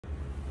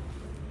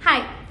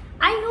Hi,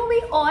 I know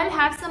we all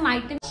have some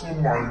items.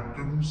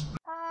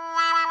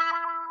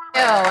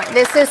 Ew,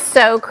 this is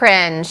so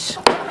cringe.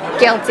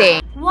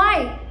 Guilty.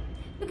 Why?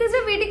 Because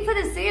we're waiting for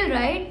the sale,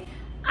 right?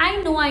 I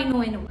know.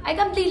 I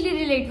completely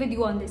relate with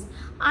you on this.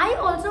 I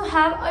also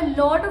have a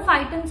lot of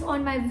items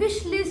on my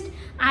wish list,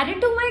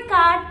 added to my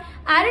cart,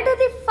 added to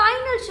the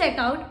final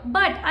checkout,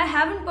 but I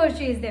haven't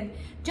purchased them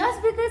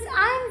just because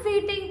I'm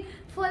waiting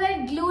for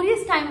that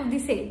glorious time of the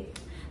sale.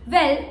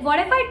 Well, what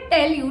if I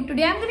tell you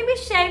today I'm going to be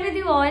sharing with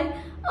you all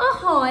a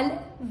haul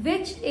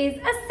which is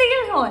a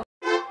sale haul.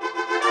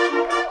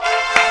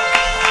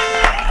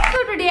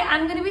 So today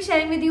I'm going to be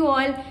sharing with you all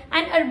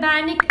an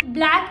Urbanic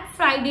Black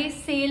Friday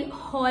sale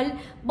haul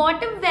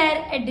bottom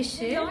wear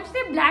edition. We launched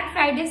the Black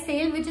Friday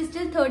sale which is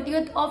till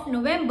 30th of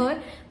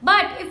November,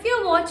 but if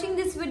you're watching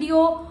this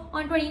video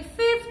on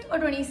 25th or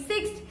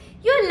 26th,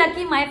 you're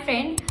lucky my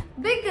friend,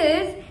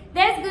 because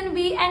there's going to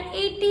be an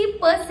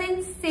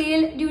 80%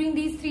 sale during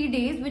these 3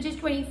 days, which is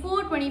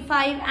 24,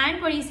 25 and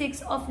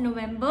 26 of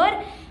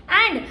November,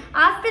 and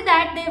after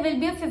that there will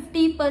be a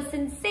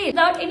 50% sale.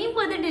 Without any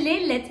further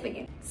delay, let's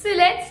begin. So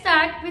let's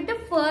start with the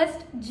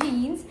first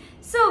jeans.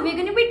 So we're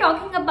going to be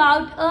talking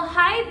about a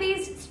high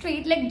waist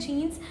straight leg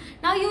jeans.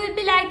 Now you will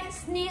be like,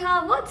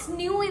 Sneha, what's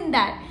new in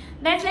that?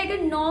 That's like a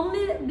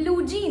normal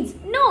blue jeans.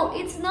 No,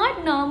 it's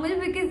not normal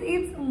because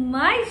it's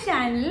my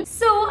channel.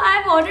 So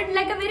I've ordered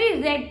like a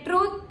very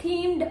retro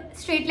themed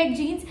straight leg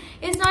jeans.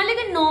 It's not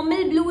like a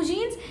normal blue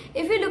jeans.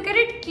 If you look at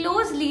it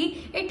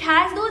closely, it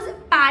has those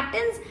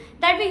patterns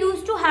that we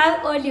used to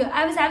have earlier.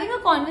 I was having a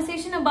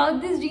conversation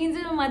about these jeans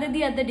with my mother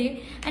the other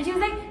day, and she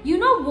was like, you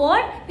know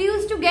what? We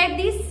used to get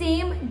these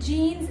same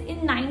jeans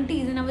in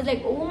 90s, and I was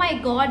like, oh my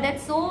god,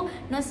 that's so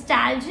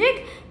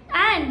nostalgic.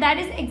 And that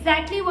is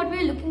exactly what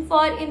we're looking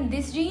for in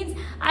this jeans.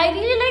 I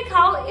really like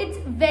how it's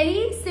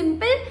very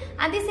simple,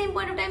 at the same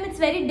point of time it's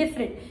very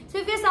different. So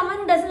if you're someone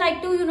who doesn't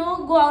like to,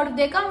 go out of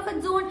their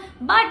comfort zone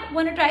but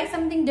want to try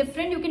something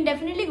different, you can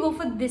definitely go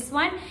for this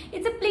one.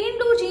 It's a plain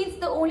blue jeans.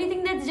 The only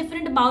thing that's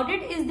different about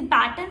it is the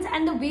patterns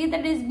and the way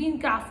that it is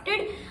being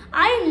crafted.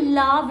 I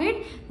love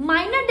it.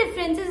 Minor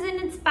differences in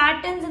its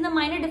patterns and the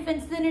minor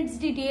differences in its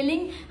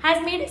detailing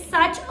has made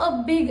such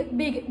a big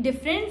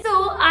difference.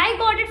 So I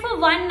got it for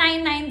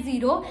 1990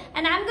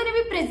 and I'm going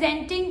to be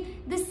presenting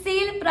the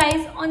sale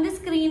price on the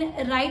screen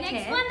right here.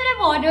 Next one that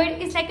I've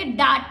ordered is like a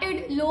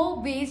darted low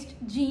waist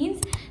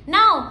jeans.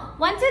 Now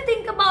once you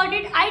think about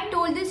it, I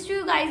told this to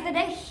you guys that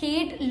I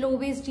hate low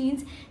waist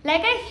jeans.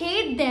 Like I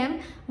hate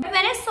them. But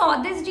when I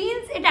saw this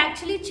jeans, it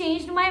actually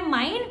changed my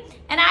mind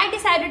and I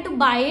decided to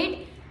buy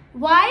it.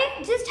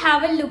 Why? Just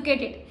have a look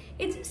at it.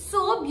 It's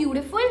so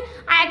beautiful.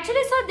 I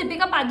actually saw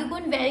Deepika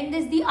Padukone wearing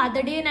this the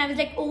other day and I was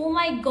like, oh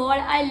my god,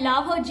 I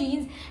love her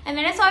jeans. And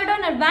when I saw it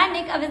on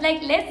Urbanic, I was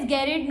like, let's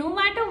get it. No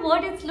matter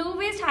what, it's low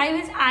waist, high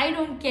waist, I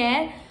don't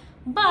care.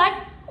 But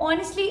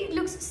honestly, it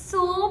looks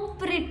so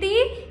pretty.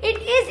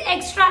 It is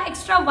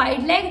extra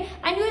wide leg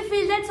and you will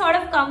feel that sort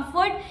of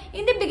comfort.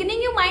 In the beginning,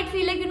 you might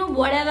feel like,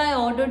 whatever I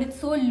ordered, it's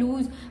so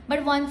loose.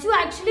 But once you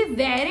actually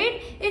wear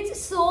it, it's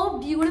so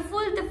beautiful.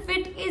 The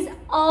fit is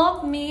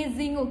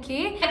amazing,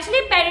 okay? Actually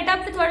paired it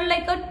up with sort of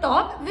like a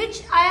top,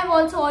 which I have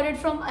also ordered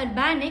from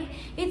Urbanic.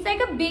 It's like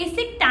a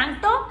basic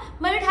tank top,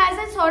 but it has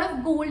a sort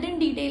of golden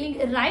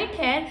detailing right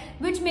here,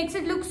 which makes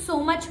it look so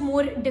much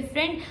more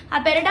different.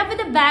 I paired it up with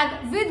a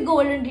bag with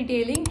golden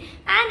detailing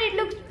and it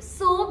looked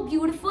so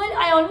beautiful.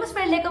 I almost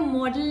felt like a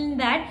model in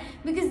that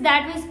because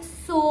that was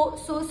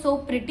so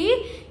pretty.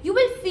 You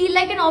will feel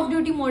like an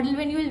off-duty model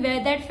when you will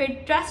wear that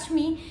fit. Trust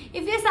me,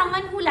 if you're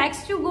someone who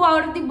likes to go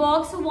out of the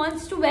box, who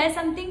wants to wear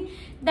something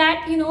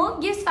that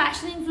gives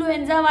fashion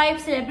influencer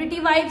vibes, celebrity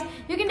vibes,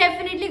 you can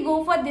definitely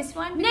go for this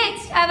one.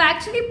 Next, I've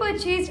actually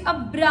purchased a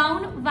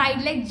brown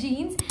wide leg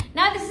jeans.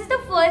 Now this is the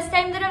first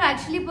time that I've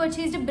actually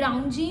purchased a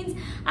brown jeans.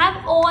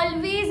 I've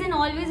always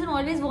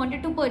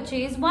wanted to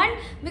purchase one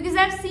because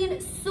I've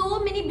seen so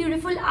many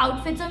beautiful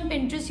outfits on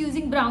Pinterest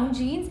using brown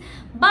jeans.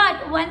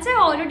 But once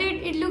I ordered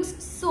it, it looks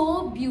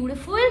so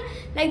beautiful.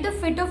 Like the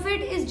fit of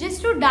it is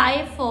just to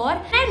die for.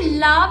 I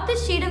love the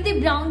shade of the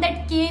brown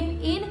that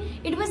came in.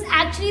 It was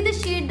actually the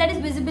shade that is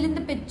visible in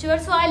the picture.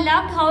 So I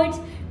loved how it's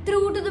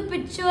true to the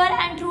picture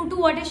and true to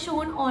what is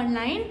shown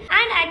online.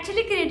 And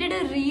actually created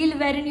a reel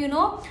wherein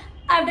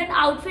I've done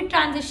outfit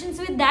transitions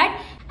with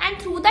that,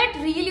 and through that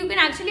reel you can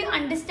actually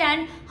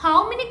understand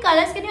how many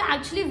colors can you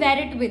actually wear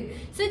it with.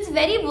 So it's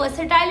very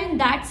versatile in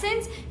that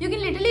sense. You can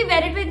literally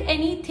wear it with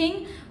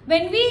anything.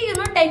 When we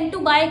tend to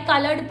buy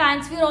colored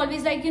pants, we're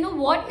always like,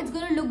 what, it's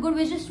gonna look good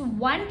with just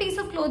one piece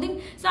of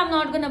clothing, so I'm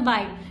not gonna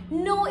buy it.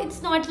 No,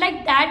 it's not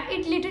like that.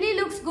 It literally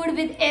looks good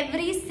with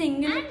every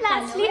single color. And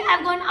lastly,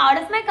 I've gone out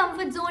of my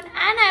comfort zone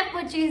and I've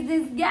purchased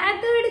this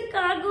gathered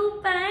cargo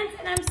pants,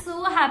 and I'm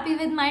so happy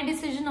with my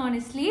decision,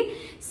 honestly.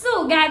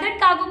 So gathered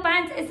cargo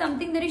pants is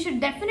something that you should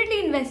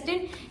definitely invest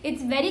in.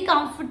 It's very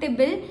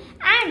comfortable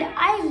and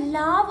I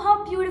love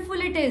how beautiful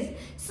it is.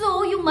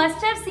 So you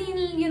must have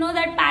seen,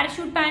 that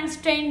parachute pants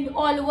trend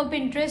all over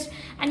Pinterest,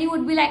 and you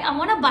would be like, I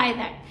want to buy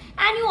that.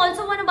 And you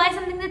also want to buy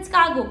something that's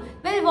cargo.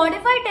 Well, what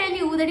if I tell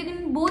you that you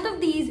can both of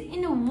these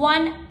in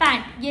one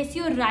pant. Yes,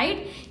 you're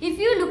right. If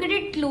you look at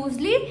it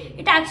closely,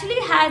 it actually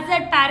has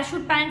that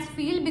parachute pants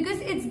feel because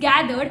it's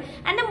gathered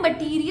and the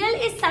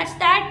material is such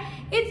that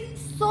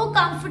it's so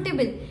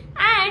comfortable.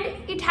 And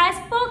it has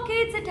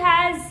pockets, it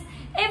has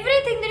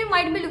everything that you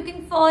might be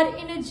looking for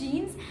in a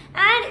jeans,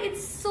 and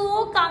it's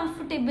so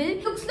comfortable.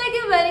 It looks like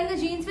you're wearing a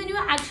jeans when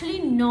you're actually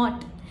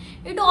not.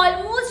 It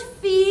almost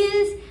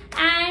feels,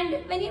 and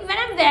when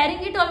I'm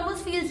wearing it,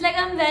 almost feels like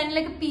I'm wearing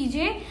like a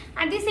PJ.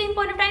 At the same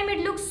point of time, it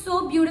looks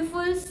so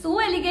beautiful, so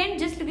elegant,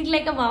 just looking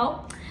like a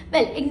wow.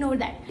 Well, ignore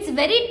that. It's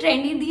very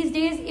trendy these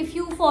days. If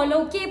you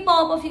follow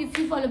K-pop or if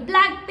you follow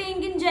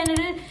Blackpink in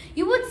general,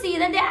 you would see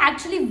that they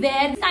actually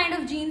wear this kind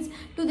of jeans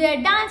to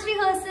their dance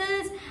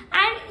rehearsals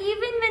and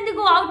even when they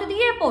go out to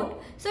the airport.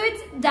 So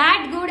it's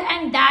that good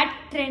and that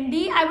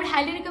trendy. I would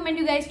highly recommend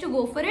you guys to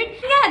go for it.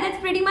 Yeah,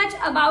 that's pretty much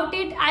about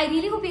it. I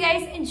really hope you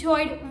guys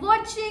enjoyed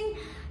watching.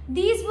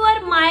 These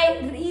were my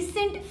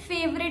recent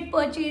favorite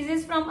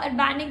purchases from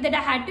Urbanic that I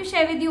had to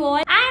share with you all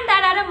and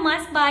that are a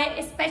must buy,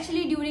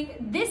 especially during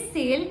this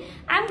sale.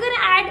 I'm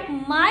gonna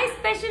add my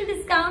special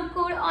discount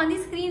code on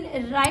the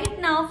screen right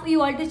now for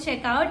you all to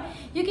check out.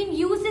 You can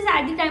use this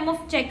at the time of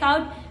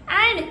checkout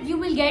and you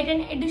will get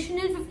an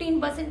additional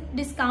 15%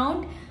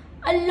 discount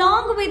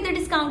along with the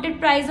discounted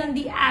price on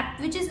the app,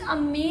 which is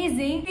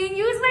amazing. You can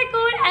use my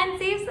code and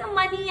save some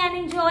money and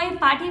enjoy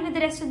party with the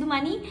rest of the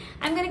money.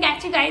 I'm gonna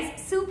catch you guys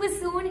super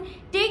soon.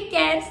 Take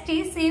care,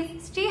 stay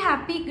safe, stay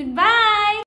happy. Goodbye.